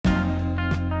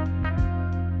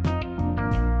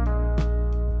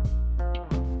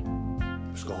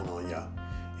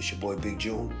It's your boy Big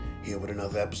June, here with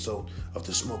another episode of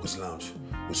the Smokers Lounge,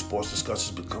 where sports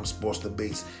discussions become sports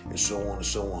debates, and so on and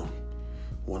so on. I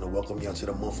want to welcome y'all to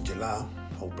the month of July.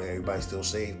 Hope everybody's still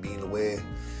safe, being aware,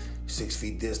 6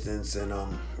 feet distance, and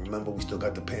remember we still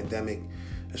got the pandemic.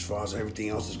 As far as everything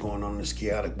else that's going on in this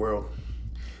chaotic world,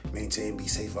 maintain, be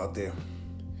safe out there.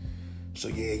 So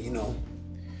yeah,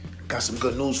 got some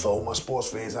good news for all my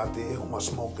sports fans out there, all my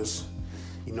smokers.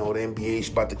 The NBA's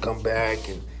about to come back,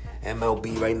 and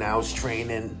MLB right now is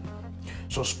training.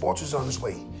 So sports is on its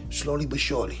way, slowly but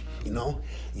surely,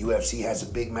 UFC has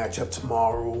a big matchup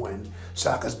tomorrow, and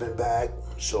soccer's been back.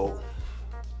 So,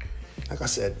 like I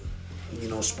said,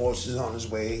 sports is on its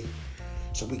way.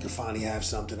 So we can finally have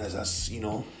something as us,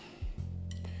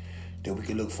 that we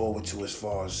can look forward to as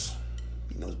far as,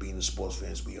 being the sports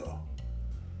fans we are.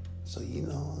 So,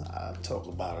 I talk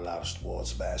about a lot of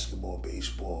sports, basketball,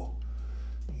 baseball,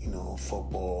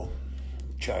 football,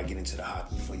 try to get into the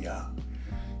hockey for y'all,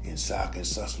 and soccer and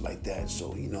stuff like that.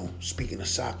 So, speaking of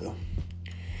soccer,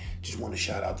 just want to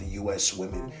shout out the U.S.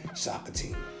 women soccer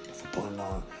team for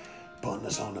putting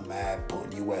us on the map,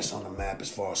 putting U.S. on the map as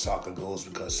far as soccer goes,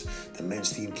 because the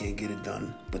men's team can't get it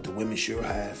done, but the women sure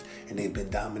have, and they've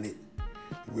been dominant,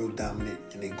 real dominant,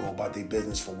 and they go about their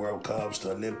business from World Cups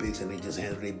to Olympics, and they just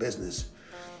handle their business.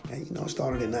 And, it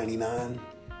started in 99.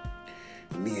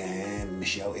 Mia Hamm,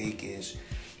 Michelle Akers,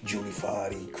 Julie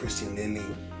Fahey, Christian Lilly.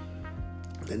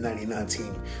 The 99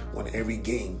 team won every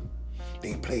game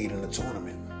they played in the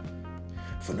tournament.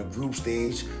 From the group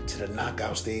stage to the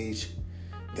knockout stage,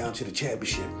 down to the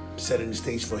championship, setting the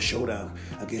stage for a showdown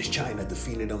against China,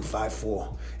 defeating them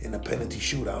 5-4 in a penalty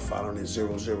shootout following a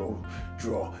 0-0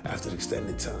 draw after the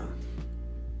extended time.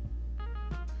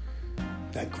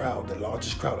 That crowd, the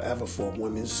largest crowd ever for a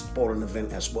women's sporting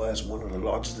event, as well as one of the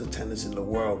largest attendance in the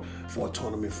world for a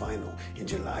tournament final in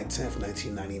July 10th,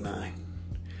 1999.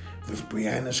 With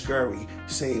Brianna Scurry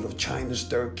save of China's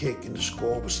third kick, and the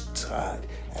score was tied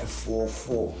at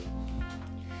 4-4.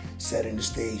 Setting the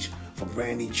stage for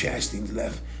Brandi Chastain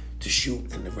left to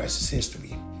shoot, and the rest is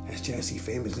history, as Chastain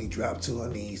famously dropped to her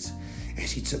knees and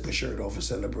she took her shirt off and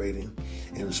celebrating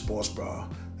in a sports bra,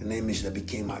 an image that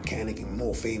became iconic and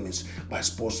more famous by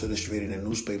Sports Illustrated and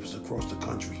newspapers across the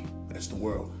country, that's the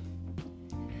world.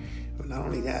 But not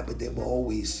only that, but they were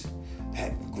always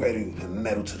had greater and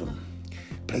metal to them.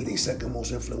 Played their second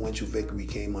most influential victory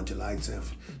came on July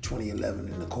 10th, 2011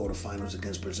 in the quarterfinals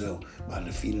against Brazil by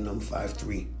defeating them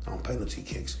 5-3 on penalty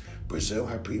kicks. Brazil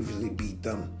had previously beat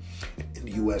them in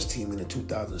the U.S. team in the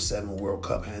 2007 World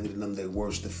Cup, handing them their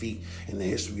worst defeat in the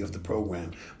history of the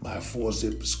program by a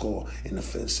 4-0 score in the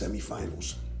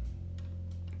semifinals.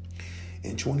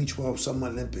 In 2012 Summer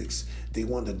Olympics, they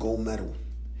won the gold medal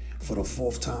for the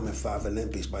fourth time in 5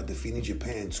 Olympics by defeating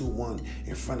Japan 2-1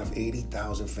 in front of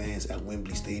 80,000 fans at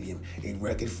Wembley Stadium, a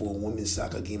record for a women's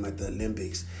soccer game at the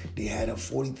Olympics. They had a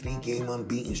 43-game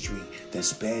unbeaten streak that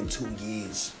spanned 2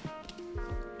 years.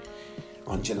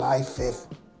 On July 5th,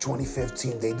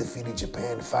 2015, they defeated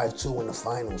Japan 5-2 in the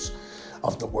finals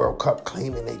of the World Cup,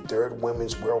 claiming a third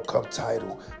Women's World Cup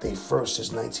title, their first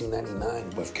since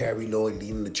 1999, with Carrie Lloyd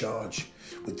leading the charge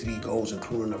with 3 goals,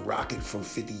 including a rocket from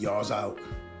 50 yards out.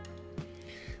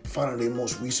 Following their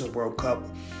most recent World Cup,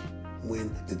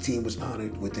 when the team was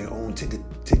honored with their own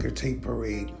ticker tape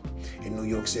parade in New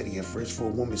York City, a first for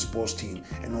a women's sports team,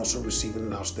 and also receiving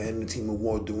an Outstanding Team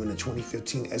Award during the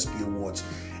 2015 ESPY Awards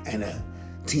and a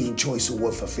Teen Choice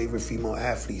Award for favorite female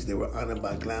athletes. They were honored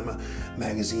by Glamour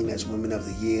magazine as Women of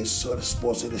the Year. So the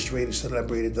Sports Illustrated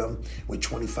celebrated them with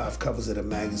 25 covers of the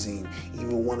magazine,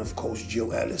 even one of Coach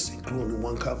Jill Ellis, including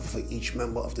 1 cover for each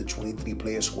member of the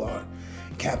 23-player squad.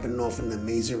 Capping off an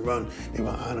amazing run, they were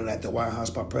honored at the White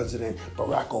House by President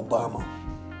Barack Obama.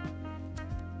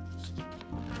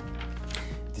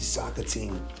 The soccer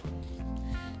team,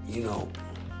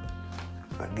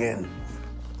 again,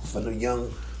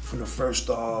 from the first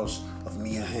stars of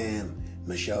Mia Hamm,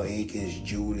 Michelle Akers,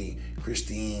 Julie,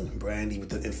 Christine, Brandi with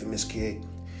the infamous kick,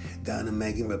 down to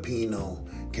Megan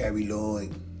Rapinoe, Carrie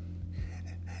Lloyd,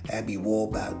 Abby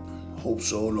Wambach, Hope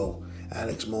Solo,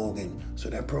 Alex Morgan. So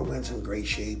that program's in great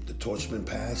shape. The torch's been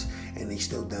passed, and they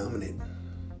still dominant.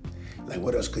 Like,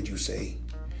 what else could you say?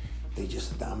 They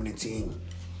just a dominant team.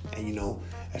 And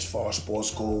as far as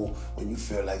sports go, when you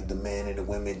feel like the men and the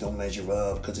women don't measure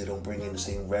up because they don't bring in the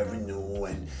same revenue,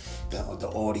 and the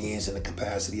audience and the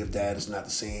capacity of that is not the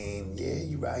same, yeah,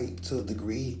 you're right to a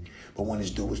degree. But when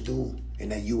it's due, it's due.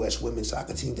 And that U.S. women's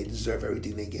soccer team, they deserve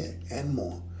everything they get and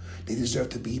more. They deserve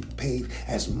to be paid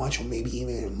as much or maybe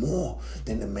even more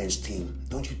than the men's team,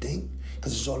 don't you think?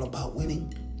 Because it's all about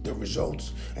winning the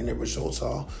results. And the results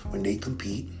are when they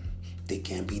compete, they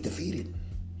can't be defeated.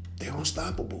 They're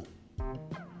unstoppable.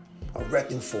 A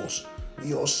wrecking force.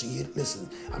 We all see it. Listen,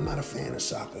 I'm not a fan of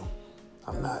soccer.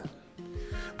 I'm not.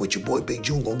 But your boy Big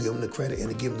June gonna give them the credit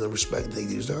and give them the respect they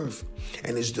deserve.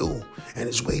 And it's due. And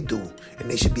it's way due. And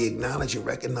they should be acknowledged and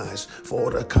recognized for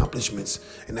all the accomplishments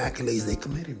and accolades they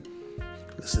committed.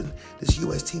 Listen, this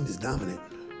U.S. team is dominant.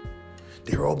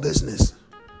 They're all business.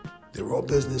 They're all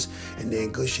business, and they're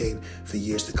in good shape for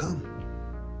years to come.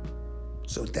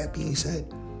 So with that being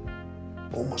said,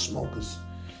 all my smokers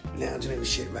lounging in the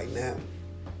shit right now,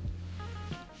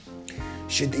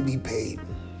 should they be paid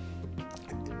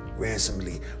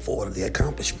ransomly for all of their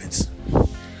accomplishments?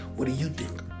 What do you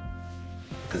think?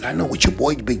 Because I know what your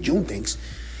boy Big June thinks.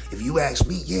 If you ask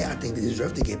me, yeah, I think they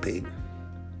deserve to get paid.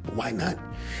 Why not?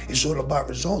 It's all about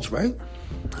results, right?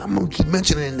 I'm going to keep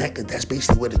mentioning that because that's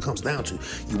basically what it comes down to.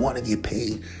 You want to get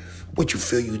paid what you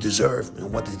feel you deserve,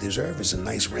 and what they deserve is a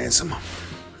nice ransom.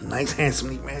 Nice,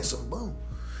 handsomely ransom. Boom.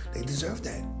 They deserve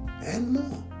that and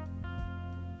more.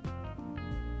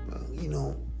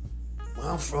 Well, where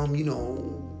I'm from, he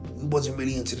wasn't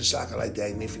really into the soccer like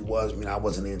that. And if he was, I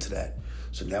wasn't into that.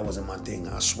 So that wasn't my thing.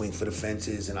 I swing for the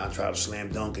fences and I try to slam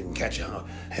dunk and catch a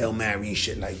Hail Mary and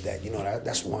shit like that.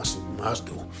 That's what I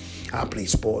do. I play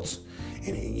sports.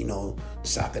 And,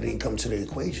 soccer didn't come to the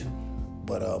equation.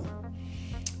 But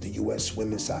the U.S.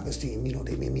 women's soccer team,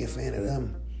 they made me a fan of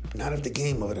them. Not of the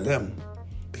game, but of them.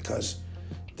 Because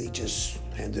they just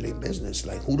handle their business.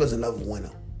 Like, who doesn't love a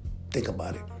winner? Think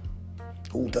about it.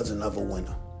 Who doesn't love a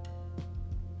winner?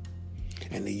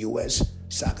 And the U.S.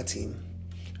 soccer team,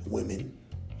 women,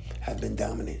 have been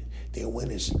dominant. They're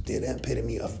winners. They're the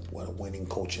epitome of what a winning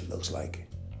culture looks like.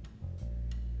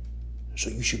 So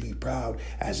you should be proud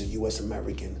as a U.S.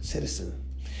 American citizen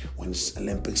when the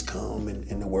Olympics come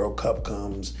and the World Cup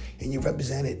comes and you're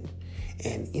represented.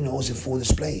 And, it's in full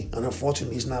display. And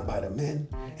unfortunately, it's not by the men.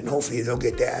 And hopefully they'll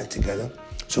get their act together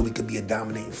so we could be a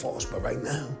dominating force. But right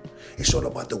now, it's all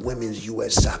about the women's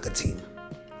U.S. soccer team.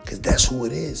 Because that's who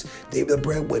it is. They're the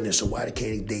breadwinners, so why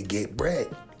can't they get bread?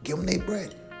 Give them their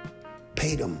bread.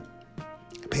 Pay them.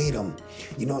 Pay them.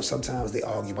 Sometimes they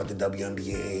argue about the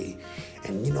WNBA.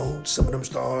 And, some of them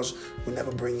stars will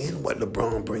never bring in what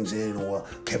LeBron brings in or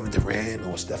Kevin Durant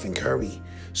or Stephen Curry.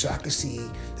 So I can see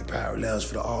the parallels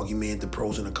for the argument, the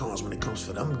pros and the cons when it comes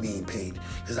for them being paid.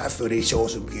 Because I feel they should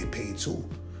also get paid too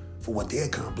for what they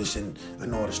accomplished and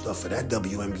all the stuff for that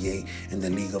WNBA and the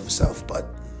league of itself. But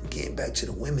getting back to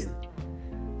the women,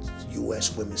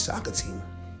 U.S. women's soccer team,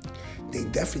 they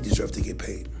definitely deserve to get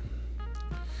paid.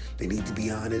 They need to be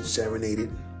honored,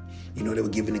 serenaded. They were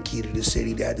given the key to the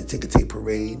city. They had the ticker tape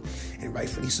parade, and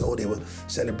rightfully so. They were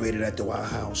celebrated at the White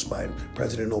House by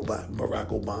President Barack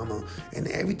Obama, and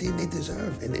everything they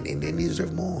deserve, and they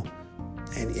deserve more.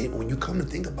 And when you come to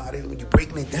think about it, when you're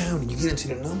breaking it down and you get into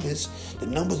the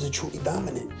numbers are truly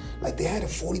dominant. Like, they had a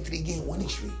 43-game winning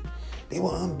streak. They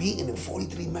were unbeaten in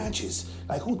 43 matches.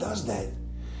 Like, who does that?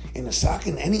 In the soccer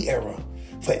in any era,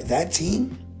 for that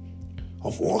team,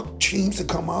 of all teams to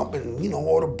come up and,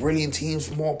 all the brilliant teams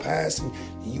from all past, and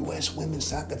the U.S. women's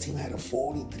soccer team had a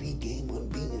 43-game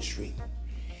unbeaten streak.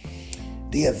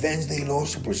 They avenged their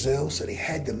loss to Brazil, so they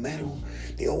had the medal.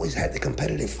 They always had the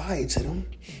competitive fire to them.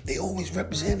 They always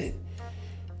represented.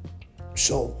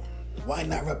 So why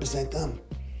not represent them?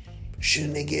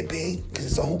 Shouldn't they get paid? Because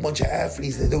it's a whole bunch of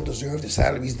athletes that don't deserve the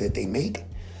salaries that they make.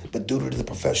 But due to the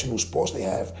professional sports they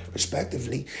have,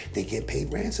 respectively, they get paid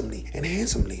ransomly and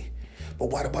handsomely. But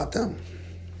what about them?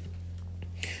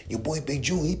 Your boy Big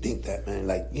June, he think that, man.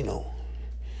 Like,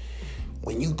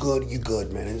 when you good, you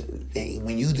good, man.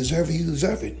 When you deserve it, you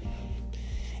deserve it.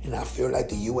 And I feel like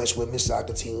the U.S. women's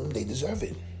soccer team, they deserve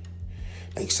it.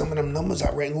 Like, some of them numbers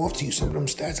I rang off to you, some of them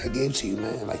stats I gave to you,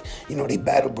 man. Like, they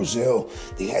battled Brazil.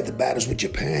 They had the battles with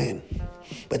Japan.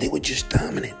 But they were just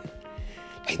dominant.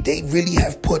 Like, they really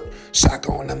have put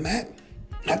soccer on the map.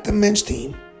 Not the men's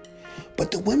team, but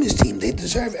the women's team. They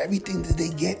deserve everything that they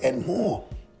get and more.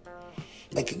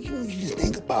 Like, you just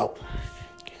think about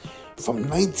from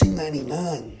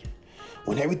 1999,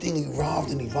 when everything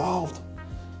evolved,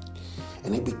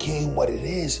 and it became what it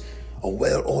is, a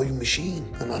well-oiled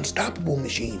machine, an unstoppable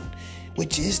machine,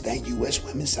 which is that U.S.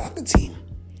 women's soccer team.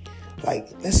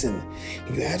 Like, listen,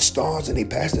 you had stars and they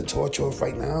passed the torch off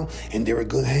right now, and they're in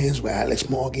good hands with Alex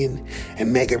Morgan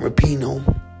and Megan Rapinoe,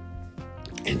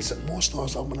 and some more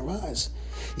stars are on the rise.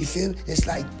 You feel? It's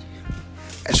like,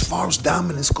 as far as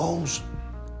dominance goes,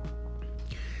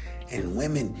 and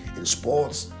women in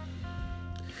sports,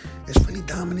 it's really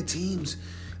dominant teams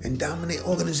and dominant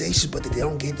organizations, but they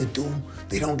don't get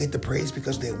the praise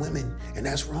because they're women, and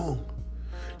that's wrong.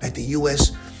 Like the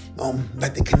U.S.,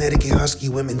 like the Connecticut Husky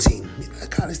women team,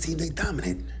 that college team, they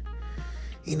dominant.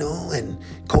 And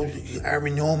Coach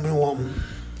Aaron Norman,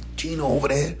 Gino over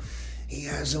there, he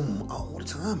has them all the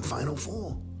time, Final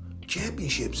Four,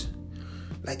 championships.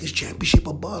 Like it's championship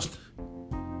or bust.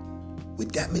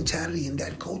 With that mentality and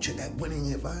that culture, that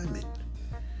winning environment.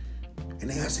 And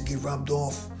it has to get rubbed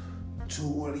off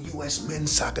to the U.S.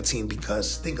 men's soccer team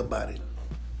because, think about it.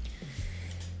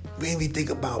 When we think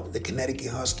about the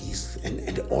Connecticut Huskies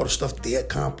and all the stuff they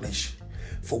accomplish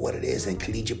for what it is, and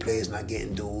collegiate players not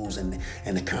getting dues and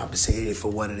the compensated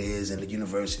for what it is, and the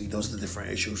university, those are the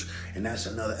different issues. And that's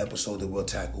another episode that we'll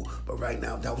tackle. But right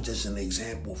now, that was just an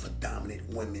example of a dominant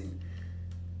women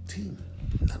team.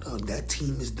 That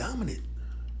team is dominant.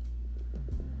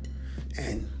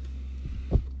 And,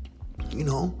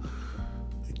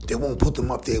 they won't put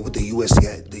them up there with the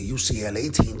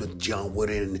UCLA team, with John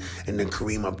Wooden and then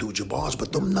Kareem Abdul-Jabbar,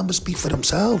 but them numbers speak for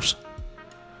themselves.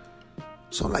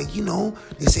 So,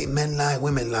 they say men lie,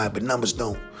 women lie, but numbers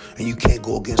don't. And you can't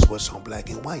go against what's on black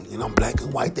and white. And on black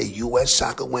and white, the U.S.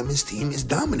 soccer women's team is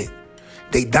dominant.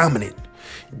 They dominate.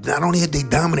 Not only that they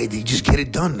dominate, they just get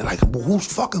it done. They're like, well, who's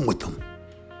fucking with them?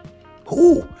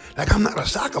 Who? Like, I'm not a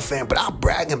soccer fan, but I'll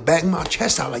brag and bang my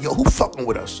chest out like, yo, who fucking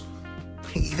with us?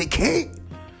 They can't.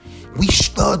 We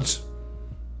studs.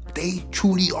 They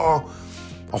truly are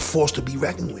a force to be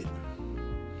reckoned with.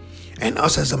 And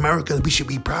us as Americans, we should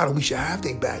be proud and we should have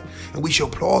their back. And we should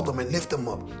applaud them and lift them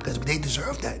up because they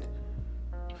deserve that.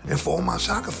 And for all my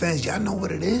soccer fans, y'all know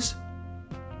what it is.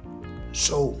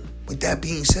 So, with that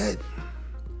being said,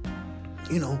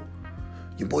 your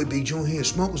boy Big June here at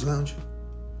Smokers Lounge,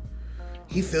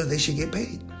 he feels they should get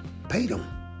paid. Pay them.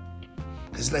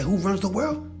 Because who runs the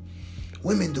world?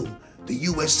 Women do. The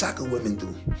U.S. soccer women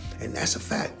do. And that's a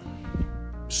fact.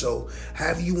 So,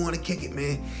 however you want to kick it,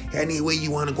 man, any way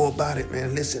you want to go about it,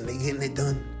 man, listen, they getting it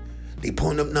done. They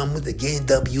pulling up numbers, they getting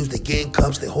W's, they getting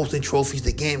cups, they hosting trophies,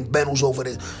 they getting medals over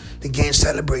there, they getting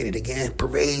celebrated, they getting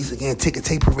parades, they getting ticket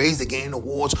tape parades, they getting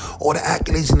awards, all the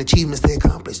accolades and achievements they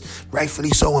accomplished, rightfully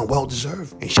so and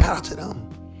well-deserved. And shout out to them.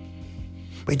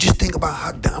 But just think about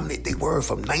how dominant they were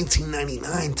from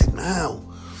 1999 to now.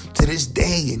 To this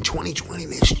day in 2020,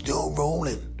 they're still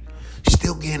rolling.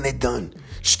 Still getting it done.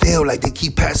 Still, they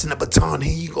keep passing the baton.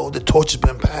 Here you go, the torch has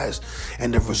been passed.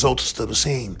 And the results are still the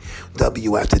same.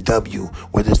 W after W,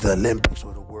 whether it's the Olympics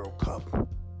or the World Cup.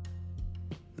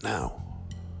 Now,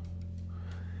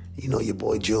 your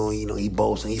boy June, he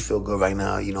boasts and he feel good right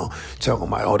now, talking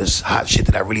about all this hot shit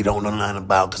that I really don't know nothing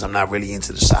about because I'm not really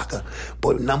into the soccer.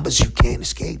 But numbers you can't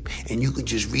escape. And you can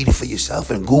just read it for yourself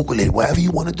and Google it, whatever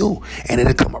you want to do. And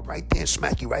it'll come up right there and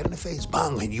smack you right in the face.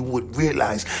 Bang. And you would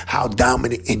realize how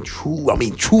dominant and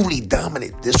truly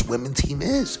dominant this women's team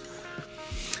is.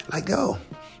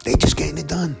 They just getting it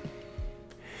done.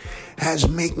 Has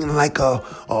making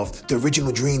of the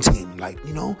original dream team,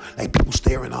 people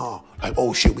staring off,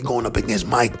 oh shit, we going up against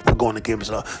Mike, we're going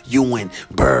against Ewing,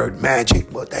 Bird, Magic.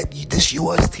 But this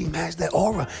U.S. team has that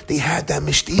aura. They have that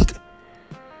mystique.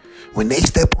 When they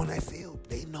step on that field,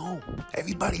 they know.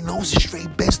 Everybody knows it's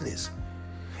straight business,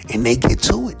 and they get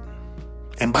to it.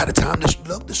 And by the time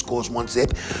the score's 1-0,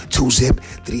 2-0,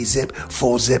 3-0,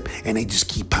 4-0, and they just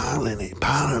keep piling it,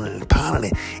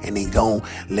 and they don't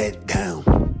let down.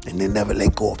 And they never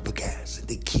let go of the gas.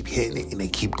 They keep hitting it and they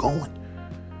keep going.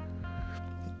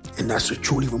 And that's what's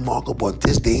truly remarkable at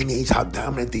this day and age, how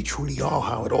dominant they truly are,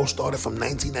 how it all started from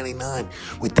 1999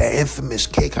 with that infamous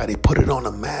kick, how they put it on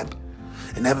the map.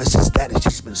 And ever since that, it's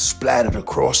just been splattered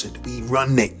across it. We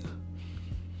run it.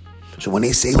 So when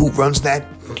they say who runs that,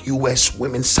 U.S.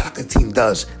 women's soccer team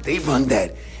does. They run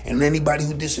that. And anybody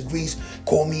who disagrees,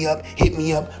 call me up, hit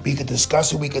me up. We could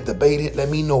discuss it, we could debate it. Let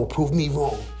me know, prove me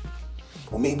wrong.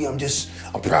 Or maybe I'm just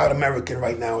a proud American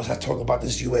right now as I talk about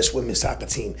this U.S. women's soccer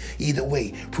team. Either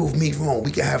way, prove me wrong.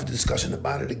 We can have a discussion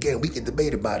about it again. We can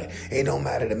debate about it. It don't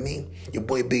matter to me. Your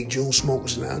boy Big June,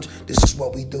 Smokers Lounge. This is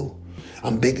what we do.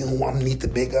 I'm big in who I need to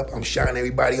big up. I'm shouting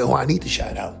everybody who I need to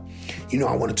shout out.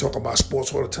 I want to talk about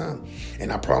sports all the time.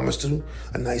 And I promised to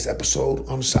a nice episode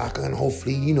on soccer. And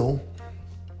hopefully,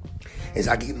 as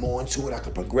I get more into it, I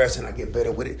can progress and I get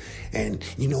better with it. And,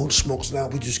 the Smokers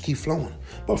Lounge, we just keep flowing.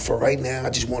 But for right now, I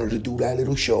just wanted to do that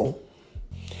little show.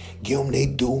 Give them their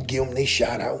due, give them their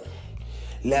shout out.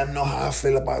 Let them know how I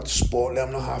feel about the sport. Let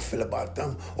them know how I feel about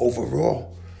them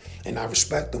overall. And I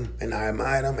respect them and I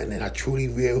admire them. And then I truly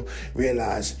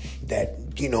realize that,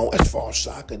 as far as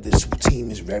soccer, this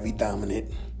team is very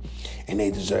dominant. And they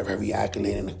deserve every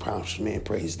accolade and accomplishment and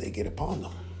praise they get upon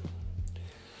them.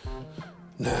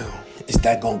 Now, is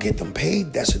that going to get them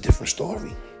paid? That's a different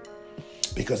story.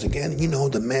 Because again,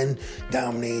 the men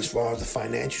dominate as far as the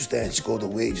financial stats go, the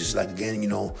wages. Like again,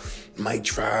 Mike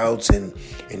Trout and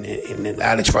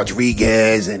Alex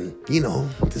Rodriguez, and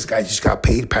this guy just got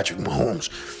paid, Patrick Mahomes.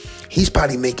 He's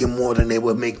probably making more than they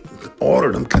would make all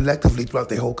of them collectively throughout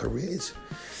their whole careers.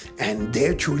 And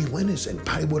they're truly winners and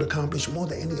probably would accomplish more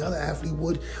than any other athlete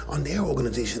would on their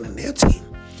organization and their team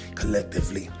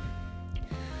collectively.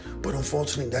 But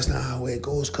unfortunately, that's not how it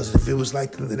goes, because if it was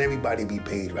like that, then everybody be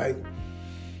paid, right?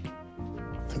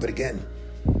 But again,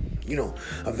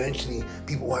 eventually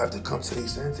people will have to come to their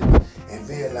senses and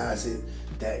realize it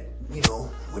that,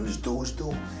 when it's due, it's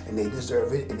due, and they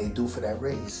deserve it, and they do for that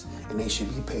race, and they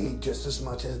should be paid just as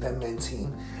much as that men's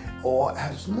team, or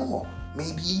as more,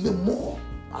 maybe even more.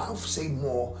 I'll say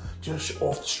more, just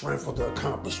off the strength of the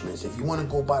accomplishments. If you want to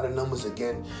go by the numbers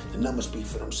again, the numbers speak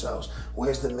for themselves.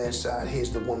 Where's the men's side?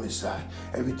 Here's the women's side.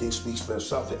 Everything speaks for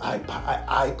itself. It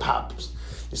eye pops.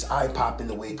 It's eye-popping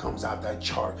the way it comes out, that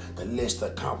chart, the list, the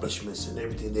accomplishments, and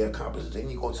everything they accomplished. Then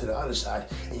you go to the other side,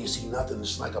 and you see nothing.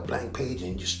 It's like a blank page,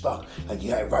 and you're stuck. Like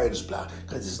you had writer's block,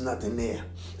 because there's nothing there.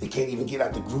 They can't even get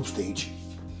out the group stage.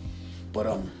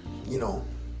 But,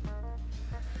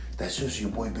 that's just your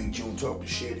boy Big June talking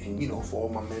shit. And, for all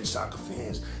my men's soccer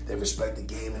fans that respect the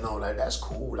game and all that, that's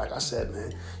cool. Like I said,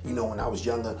 man, when I was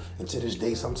younger, and to this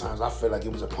day, sometimes I feel like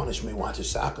it was a punishment watching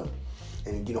soccer.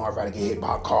 And, I'd rather get hit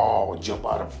by a car or jump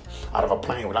out of a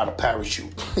plane without a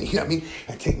parachute. You know what I mean?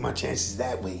 And take my chances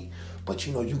that way. But,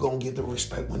 you're going to get the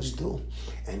respect when it's due.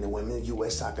 And the women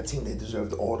U.S. soccer team, they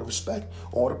deserve all the respect,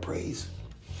 all the praise.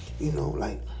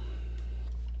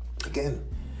 Again,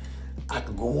 I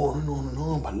could go on and on and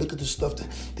on, but look at the stuff that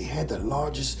they had, the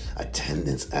largest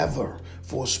attendance ever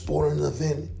for a sporting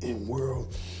event in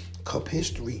World Cup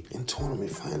history in tournament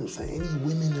finals for any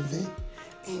women's event.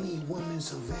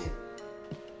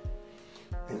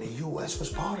 And the U.S. was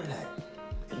part of that.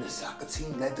 And the soccer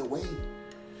team led the way.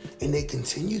 And they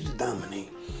continued to dominate.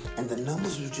 And the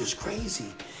numbers were just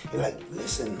crazy. You're like,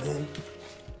 listen, man.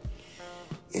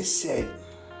 It said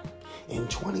in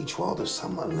 2012, the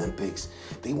Summer Olympics,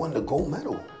 they won the gold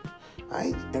medal,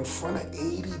 right? In front of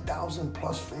 80,000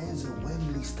 plus fans in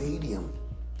Wembley Stadium.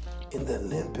 In the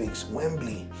Olympics,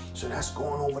 Wembley. So that's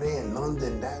going over there in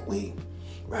London that way,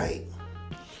 right?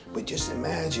 But just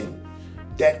imagine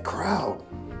that crowd.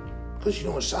 Because,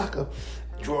 in soccer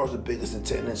draws the biggest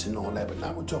attendance and all that. But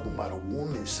now we're talking about a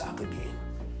women's soccer game,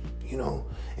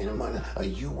 and a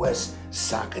U.S.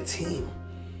 soccer team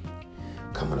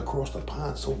coming across the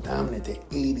pond so dominant that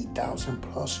 80,000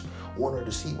 plus wanted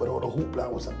to see what all the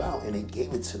hoopla was about, and they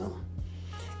gave it to them.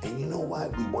 And you know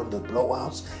what? We won the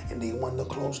blowouts, and they won the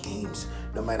close games.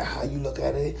 No matter how you look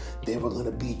at it, they were going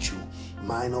to beat you.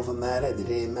 Mind over matter, it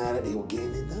didn't matter. They were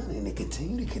getting it done, and they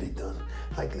continue to get it done.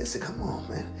 Like, listen, come on,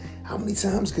 man. How many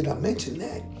times could I mention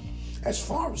that? As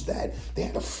far as that, they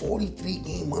had a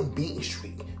 43-game unbeaten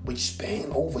streak, which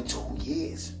spanned over 2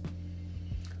 years.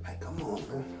 Like, come on,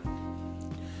 man.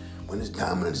 When it's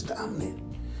dominant, it's dominant.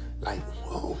 Like,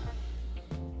 whoa.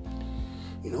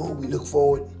 We look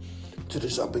forward to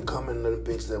this up-and-coming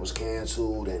Olympics that was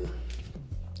canceled, and,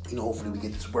 hopefully we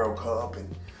get this World Cup,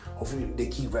 and hopefully they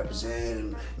keep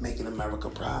representing, making America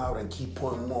proud, and keep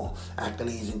putting more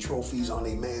accolades and trophies on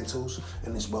their mantles,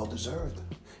 and it's well-deserved.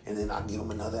 And then I'll give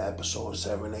them another episode,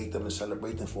 serenade them and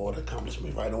celebrate them for all the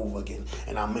accomplishments right over again.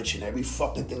 And I'll mention every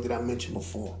fucking thing that I mentioned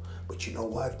before. But you know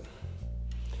what?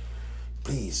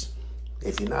 Please,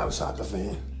 if you're not a soccer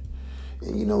fan,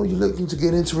 and you're looking to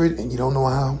get into it, and you don't know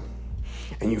how,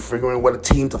 and you're figuring what a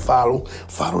team to follow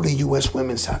the U.S.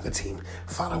 women's soccer team.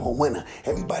 Follow a winner.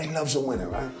 Everybody loves a winner,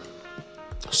 right?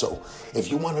 So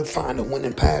if you want to find a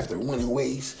winning path, the winning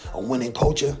ways, a winning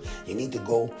culture, you need to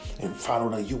go and follow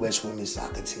the U.S. women's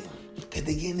soccer team. Because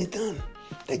they're getting it done.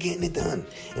 They're getting it done.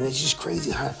 And it's just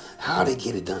crazy how they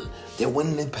get it done. They're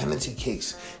winning in penalty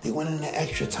kicks. They're winning in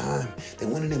extra time. They're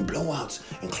winning in blowouts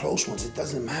and close ones. It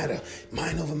doesn't matter.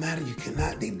 Mind over matter, you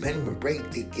cannot. They bend and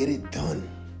break. They get it done.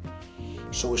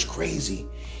 So it's crazy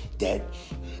that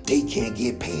they can't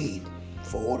get paid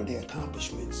for all of their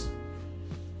accomplishments.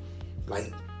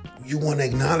 Like, you want to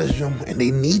acknowledge them, and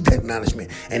they need the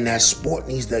acknowledgement, and that sport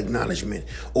needs the acknowledgement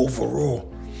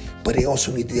overall. But they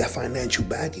also need their financial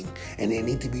backing, and they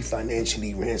need to be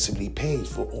financially ransomly paid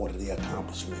for all of their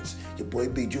accomplishments. Your boy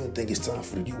Big June think it's time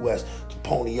for the U.S. to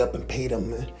pony up and pay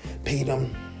them, man. Pay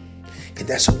them, because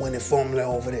that's a winning formula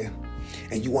over there.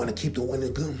 And you want to keep the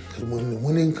winning going, because when the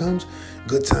winning comes,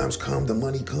 good times come, the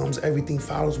money comes, everything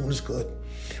follows when it's good.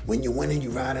 When you're winning,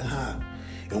 you're riding high.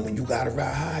 And when you gotta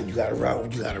ride high, you gotta roll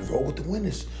with the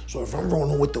winners. So if I'm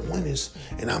rolling with the winners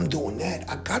and I'm doing that,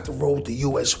 I got to roll with the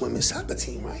U.S. women's soccer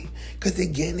team, right? Because they're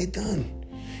getting it done.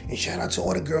 And shout out to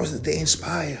all the girls that they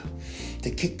inspire to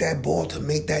kick that ball, to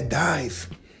make that dive.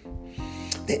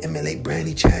 They emulate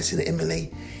Brandy Chastain, they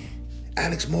emulate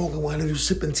Alex Morgan while they do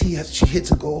sipping tea after she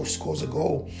hits a goal, scores a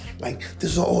goal. Like,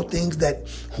 these are all things that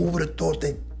who would have thought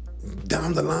that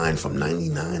down the line from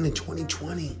 99 to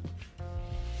 2020.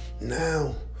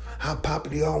 Now, how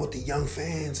popular they are with the young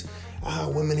fans, how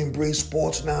women embrace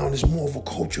sports now, and it's more of a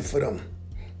culture for them.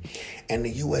 And the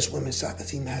U.S. women's soccer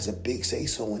team has a big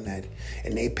say-so in that.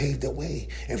 And they paved the way.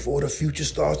 And for the future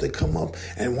stars that come up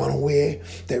and want to wear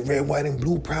that red, white, and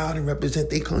blue proud and represent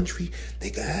their country,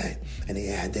 they can have. And they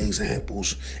had the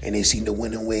examples. And they seen the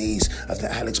winning ways of the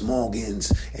Alex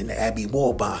Morgans and the Abby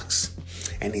Wambachs.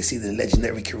 And they see the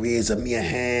legendary careers of Mia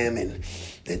Hamm and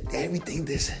everything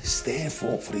that stand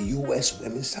for the U.S.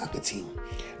 women's soccer team.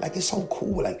 Like, it's so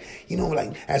cool. Like, you know,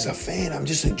 like, as a fan, I'm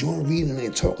just enjoying reading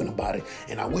and talking about it.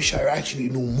 And I wish I actually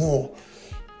knew more,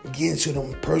 getting to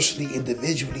them personally,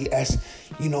 individually, as,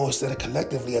 you know, instead of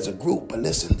collectively as a group. But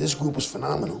listen, this group was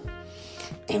phenomenal.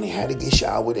 And they had to get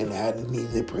showered and they had to need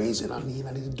their praise, and I need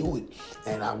to do it.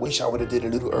 And I wish I would have did it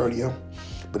a little earlier.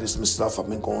 But it's some stuff I've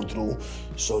been going through.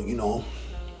 So, you know,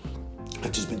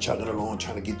 I've just been chugging along,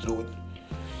 trying to get through it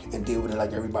and deal with it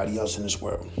like everybody else in this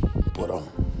world. But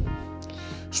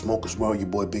Smokers World, your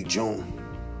boy Big June.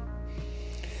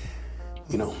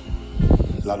 You know,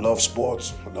 I love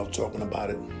sports. I love talking about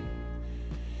it.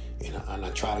 You know, and I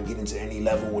try to get into any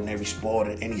level in every sport,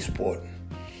 in any sport.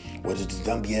 Whether it's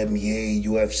the WNBA,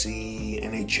 UFC,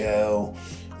 NHL,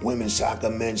 women's soccer,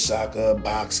 men's soccer,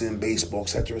 boxing, baseball,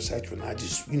 etc., etc. And I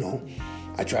just, you know,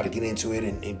 I try to get into it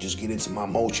and just get into my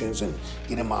emotions and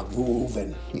get in my groove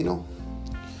and, you know,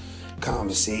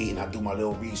 conversate, and I do my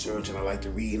little research, and I like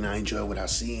to read, and I enjoy what I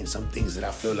see, and some things that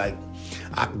I feel like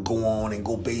I can go on and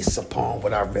go based upon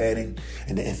what I read and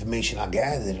the information I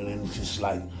gathered, and it's just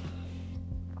like,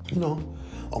 you know,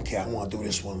 okay, I want to do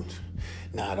this one.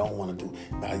 Nah, I don't want to do.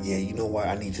 Nah, yeah, you know what?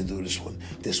 I need to do this one.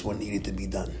 This one needed to be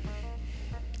done.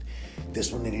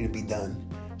 This one needed to be done.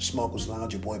 Smokers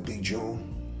Lounge, your boy Big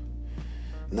June.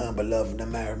 None but love and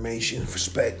admiration,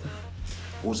 respect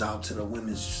goes out to the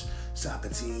women's soccer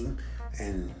team,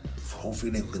 and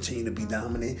hopefully they will continue to be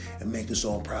dominant and make us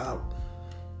all proud.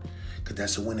 Because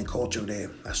that's a winning culture there.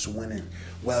 That's a winning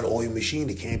well-oiled machine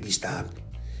that can't be stopped.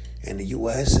 And the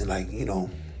U.S., and like, you know,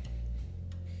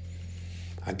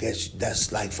 I guess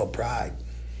that's like for pride.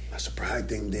 That's a pride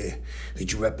thing there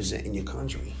that you represent in your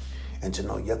country. And to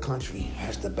know your country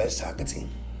has the best soccer team.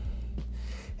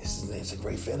 It's a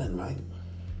great feeling, right?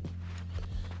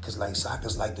 Because like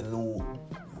soccer's like the new,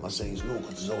 I say it's new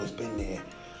because it's always been there,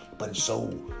 but it's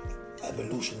so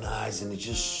evolutionized and it's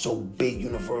just so big,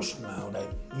 universal now that,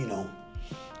 you know,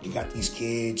 you got these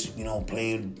kids, you know,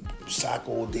 playing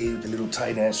soccer all day with the little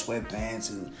tight-ass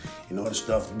sweatpants and, you know, the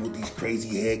stuff with these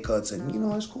crazy haircuts, and, you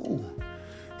know, it's cool.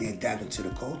 They're adapting to the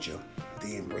culture.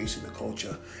 They're embracing the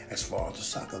culture as far as the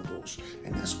soccer goes,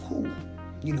 and that's cool,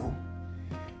 you know.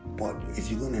 But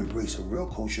if you're going to embrace a real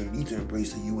culture, you need to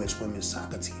embrace the U.S. women's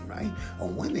soccer team, right? A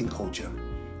winning culture.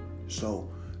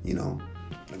 So, you know,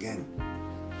 again,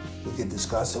 we can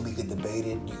discuss it, we can debate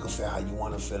it. You can feel how you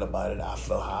want to feel about it. I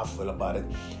feel how I feel about it.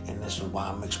 And this is why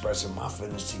I'm expressing my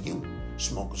feelings to you.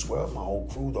 Smokers World, my whole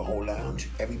crew, the whole lounge,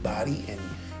 everybody, and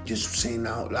just saying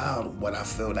out loud what I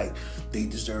feel like they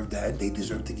deserve that. They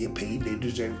deserve to get paid. They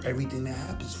deserve everything that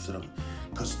happens to them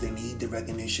because they need the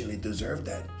recognition. They deserve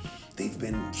that. They've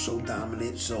been so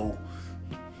dominant, so,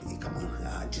 come on,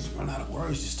 I just run out of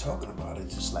words just talking about it.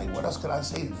 Just like, what else could I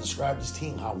say to describe this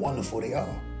team, how wonderful they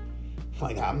are?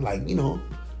 Like, I'm like, you know,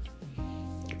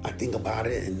 I think about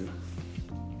it and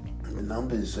the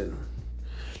numbers and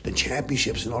the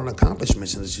championships and all the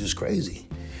accomplishments, and it's just crazy.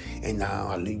 And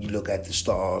now you look at the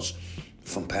stars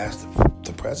from past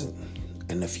to present,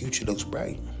 and the future looks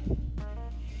bright.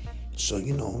 So,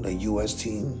 you know, the U.S.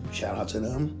 team, shout out to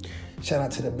them. Shout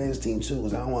out to the men's team, too,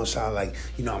 because I don't want to sound like,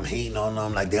 you know, I'm hating on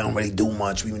them, like they don't really do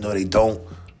much, even though they don't.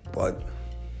 But,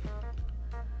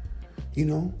 you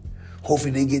know,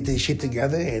 hopefully they get this shit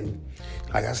together, and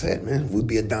like I said, man, we'll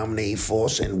be a dominating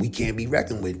force, and we can't be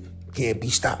reckoned with, can't be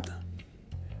stopped.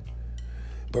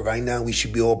 But right now, we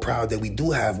should be all proud that we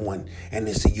do have one, and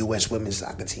it's the U.S. women's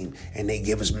soccer team. And they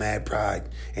give us mad pride,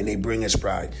 and they bring us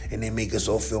pride, and they make us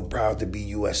all feel proud to be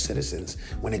U.S. citizens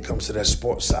when it comes to their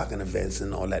sports, soccer events,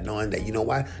 and all that, knowing that, you know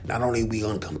what, not only are we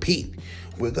going to compete,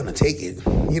 we're going to take it.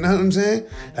 You know what I'm saying?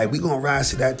 Like, we're going to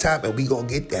rise to that top, and we're going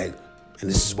to get that. And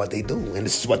this is what they do, and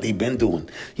this is what they've been doing.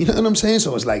 You know what I'm saying?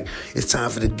 So it's like, it's time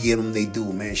for them to give them they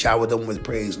do, man. Shower them with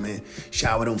praise, man.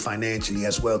 Shower them financially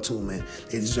as well, too, man.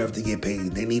 They deserve to get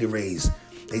paid. They need a raise.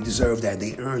 They deserve that.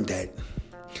 They earned that.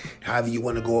 However you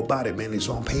want to go about it, man, it's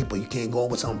on paper. You can't go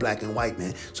what's on black and white,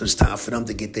 man. So it's time for them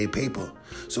to get their paper.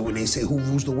 So when they say who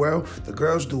rules the world, the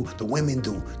girls do, the women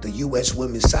do, the U.S.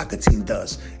 women's soccer team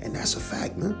does. And that's a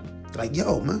fact, man. Like,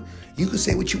 yo, man, you can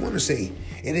say what you want to say.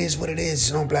 It is what it is.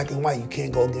 It's on black and white. You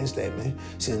can't go against that, man.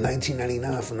 Since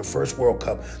 1999, from the first World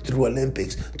Cup through the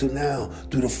Olympics, to now,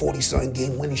 through the 40-something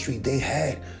game winning streak they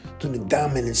had, through the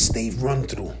dominance they've run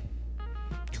through.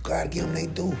 You gotta give them they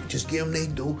due. Just give them they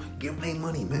due. Give them their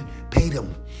money, man. Pay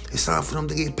them. It's time for them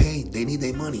to get paid. They need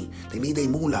their money. They need their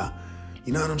moolah.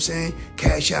 You know what I'm saying?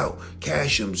 Cash out.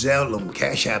 Cash them. Zell them.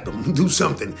 Cash app them. Do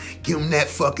something. Give them that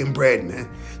fucking bread, man.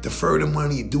 Defer the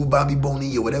money. Do Bobby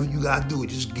Bonilla or whatever you gotta do.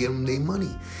 Just give them their money.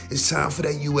 It's time for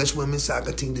that U.S. women's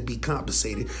soccer team to be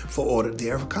compensated for all of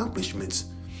their accomplishments.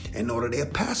 In order their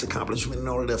past accomplishments, in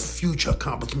order their future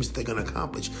accomplishments they're going to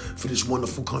accomplish for this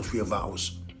wonderful country of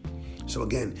ours. So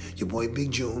again, your boy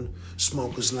Big June,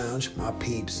 Smokers Lounge, my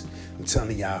peeps. I'm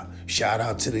telling y'all, shout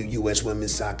out to the U.S.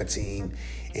 women's soccer team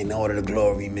and all of the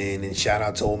glory, man. And shout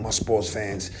out to all my sports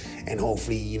fans. And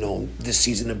hopefully, this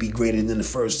season will be greater than the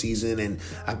first season. And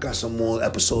I got some more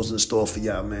episodes in store for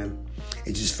y'all, man.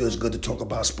 It just feels good to talk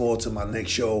about sports. And my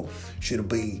next show should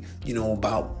be,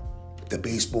 about the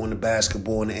baseball and the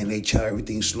basketball and the NHL.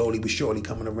 Everything slowly but surely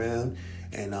coming around.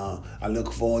 And I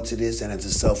look forward to this. And as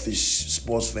a selfish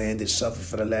sports fan that suffered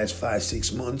for the last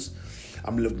 5-6 months,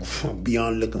 I'm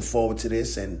beyond looking forward to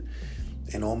this. And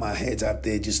all my heads out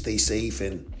there, just stay safe.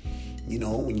 And,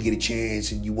 when you get a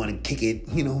chance and you want to kick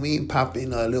it, pop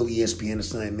in a little ESPN or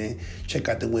something, man. Check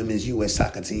out the women's U.S.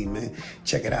 soccer team, man.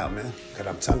 Check it out, man. Because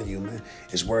I'm telling you, man,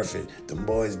 it's worth it. Them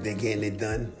boys, they're getting it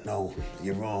done. No,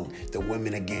 you're wrong. The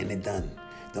women are getting it done.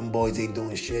 Them boys ain't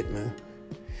doing shit, man.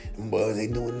 Them boys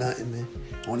ain't doing nothing, man.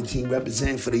 Only team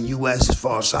representing for the U.S. as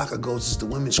far as soccer goes is the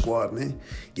women's squad, man.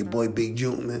 Your boy Big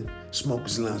June, man.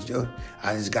 Smokers Lounge, yo.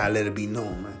 I just got to let it be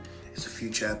known, man. It's a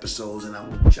future episodes, and I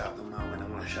want to shout them out, and I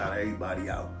want to shout everybody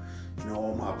out.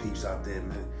 All my peeps out there,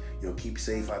 man. Keep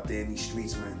safe out there in these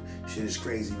streets, man. Shit is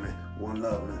crazy, man. One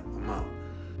love, man. I'm out.